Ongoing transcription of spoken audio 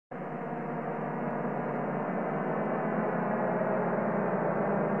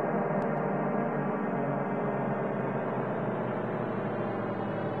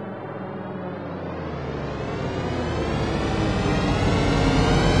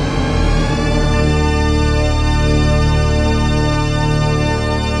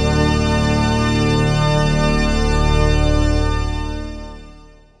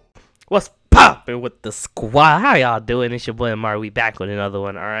popping with the squad? How y'all doing? It's your boy Amauri. We back with another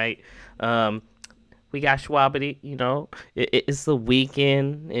one. All right. We got Shwabadi. You know, it's the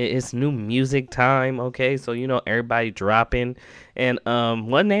weekend. It's new music time. Okay, so you know everybody dropping. And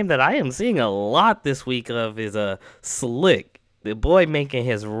one name that I am seeing a lot this week of is Slick. The boy making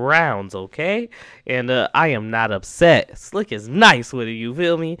his rounds, okay? And I am not upset. Slick is nice with it, you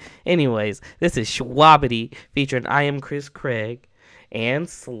feel me? Anyways, this is Shwabadi featuring IAMCHRISCRAIG and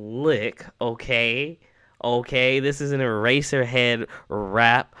Slick, okay? Okay, this is an Eraserhead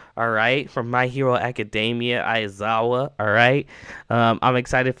rap, alright? From My Hero Academia, Aizawa, alright? I'm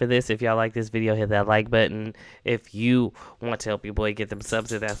excited for this. If y'all like this video, hit that like button. If you want to help your boy get them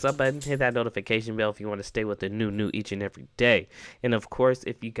subs, hit that sub button. Hit that notification bell if you want to stay with the new each and every day. And of course,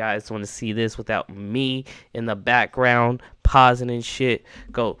 if you guys want to see this without me in the background, pausing and shit,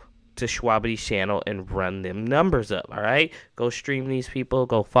 go to Shwabadi's channel and run them numbers up, alright? Go stream these people,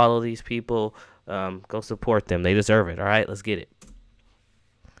 go follow these people. Go support them. They deserve it. All right, let's get it.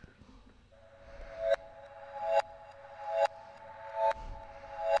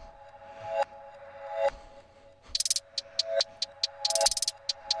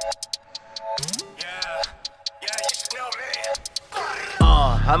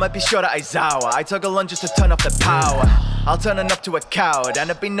 I might be short of Aizawa. I took a lunge just to turn off the power. I'll turn it up to a coward,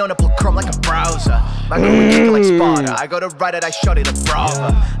 and I've been known to pull chrome like a browser. My career kicking like Sparta. I go to write it, I shot it, a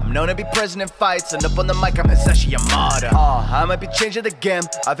brava. I'm known to be present in fights, and up on the mic, I'm Hisashi Yamada. I might be changing the game.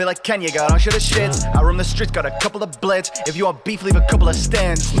 I feel like Kenya got on shit of shits. I roam the streets, got a couple of blitz. If you want beef, leave a couple of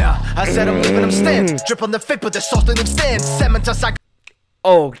stands. Nah, I said I'm leaving them stands. Drip on the fit, but the salt in them stands. Cementos, I...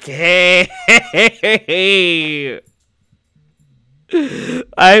 Okay.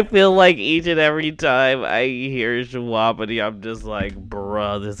 I feel like each and every time I hear Shwabadi, I'm just like,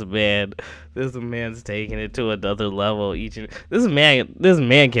 bruh, this man's taking it to another level. This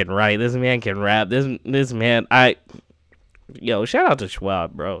man can write, this man can rap, this man, yo, shout out to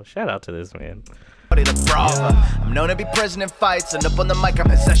Schwab, bro. Shout out to this man. I'm known to be present in fights, and up on the mic, I'm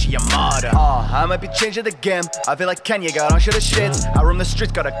Hisashi Yamada. I might be changing the game. I feel like Kenya got on shit of shits. I roam the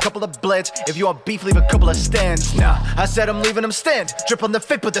streets, got a couple of blitz. If you want beef, leave a couple of stands. Nah, I said I'm leaving them stand. Drip on the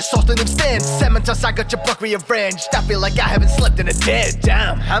fit, but the salt in them stands. Cementos, I got your block rearranged. I feel like I haven't slept in a day.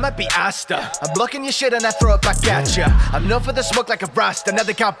 Damn, I might be Asta. I'm blocking your shit and I throw it back at ya. I'm known for the smoke like a rasta. Now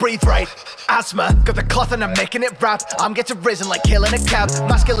they can't breathe right. Asthma, got the cloth and I'm making it rap. I'm getting risen like killing a cab.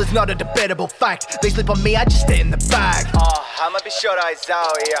 My skill is not a debatable fact. They sleep on me, I just stay in the bag. I might be short of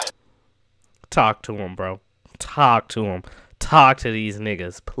Aizawa, yeah. Talk to him, bro. Talk to him. Talk to these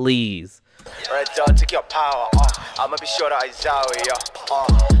niggas, please. Red dot, take your power. I might be short of Aizawa, yeah.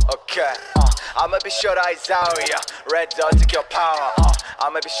 Okay. I might be short of Aizawa, yeah. Red dot, take your power.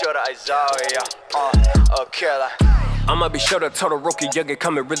 I might be short of Aizawa, yeah. Okay. I might be short of total rookie, youngin'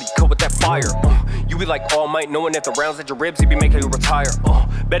 coming really cool with that fire. You be like all might, knowing that the rounds at your ribs, he be making you retire.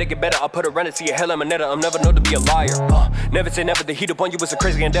 Better get better, I'll put a run into your hell, I'm a netter, I'm never known to be a liar. Never say never, the heat upon you is a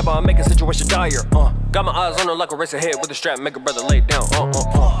crazy endeavor, I'm making situation dire. Got my eyes on her like a racer head with a strap, make a brother lay down.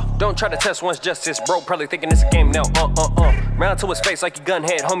 Don't try to test one's justice, bro, probably thinking it's a game now. Round to his face like a gun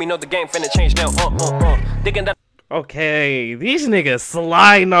head, homie, know the game finna change now. Thinking that. Okay, these niggas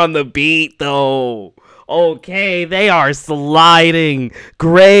sliding on the beat though. Okay, they are sliding.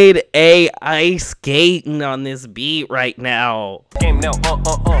 Grade A ice skating on this beat right now. Game now,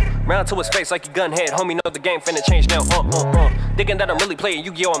 round to his face like a gun head, homie, know the game finna change now. Thinking that I'm really playing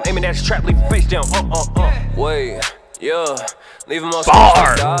Yu-Gi-Oh, I'm aiming at his trap, leave him face down. Wait, yeah, leave him on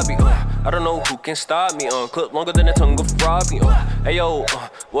bar. I don't know who can stop me. Clip longer than a tongue of Robbie. Hey yo,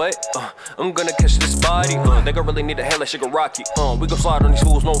 what? I'm gonna catch this body. They gon' really need a hand like Sugar Rocky. We gon' slide on these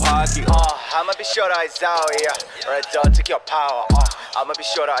fools, no hockey. I might be short of Aizawa, yeah. Red dot, take your power. I might be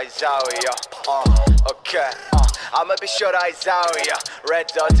short of Aizawa, yeah. Okay. I might be short of Aizawa, yeah. Red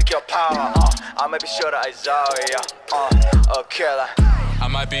dot, take your power. I might be short of Aizawa, yeah. Okay. I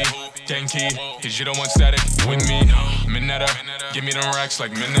might be Genki, cause you don't want static with me. Minetta, give me them racks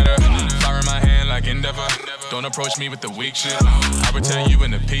like Minetta. Fire in my hand like Endeavor. Don't approach me with the weak shit. I would tear you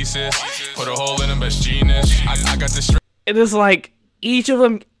into pieces. Put a hole in them, best genius. I got this. It is like each of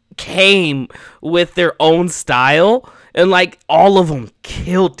them came with their own style, and like all of them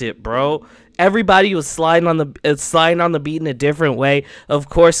killed it, bro. Everybody was sliding on the beat in a different way. Of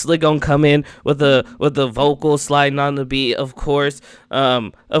course, Slick gonna come in with the vocal sliding on the beat. Of course,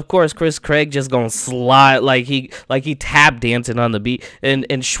 Chris Craig just gonna slide like he tap dancing on the beat. And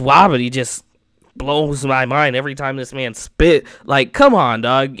Shwabadi just blows my mind every time this man spit. Like, come on,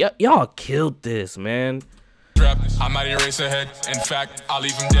 dog, y'all killed this, man. cap, I might erase a head. In fact, I'll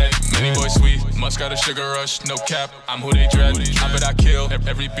leave him dead. Many boys sweet, must got a sugar rush. No cap, I'm who they dread. I bet I kill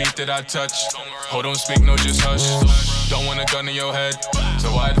every beat that I touch. Hold on, speak, no, just hush. Don't want a gun in your head, so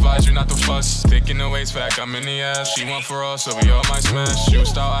I advise you not to fuss. Thinking the waist back, I'm in the ass. She want for all, so we all might smash. You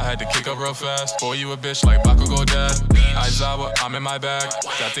style, I had to kick up real fast. Boy, you a bitch like Bakugo dad. Aizawa, I'm in my bag.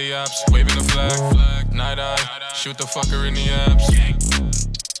 Got the apps, waving the flag. Night eye, shoot the fucker in the abs.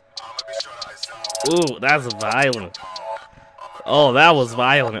 Ooh, that's violent. Oh, that was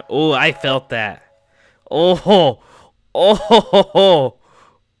violent. Ooh, I felt that. Oh, oh,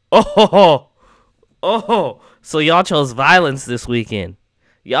 oh, oh. So y'all chose violence this weekend.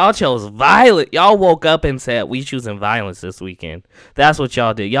 Y'all chose violence. Y'all woke up and said, we choosing violence this weekend. That's what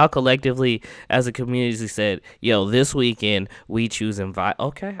y'all did. Y'all collectively, as a community, said, yo, this weekend, we choosing violence.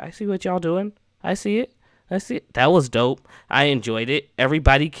 Okay, I see what y'all doing. I see it. I see it. That was dope. I enjoyed it.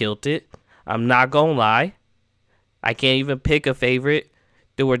 Everybody killed it. I'm not gonna lie. I can't even pick a favorite.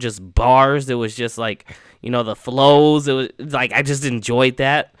 There were just bars. There was just like, you know, the flows. It was like, I just enjoyed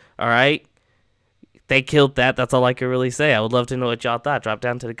that. All right. They killed that. That's all I can really say. I would love to know what y'all thought. Drop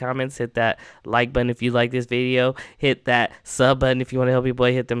down to the comments. Hit that like button if you like this video. Hit that sub button if you want to help your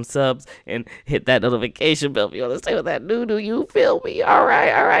boy hit them subs. And hit that notification bell if you want to stay with that new. You feel me? All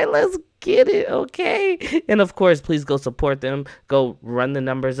right. Let's get it, okay? And of course, please go support them. Go run the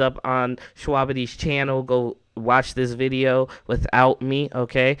numbers up on Shwabadi's channel. Go watch this video without me,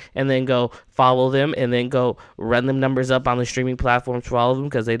 okay? And then go follow them, and then go run them numbers up on the streaming platforms for all of them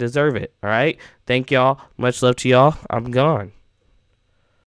because they deserve it, all right? Thank y'all. Much love to y'all. I'm gone.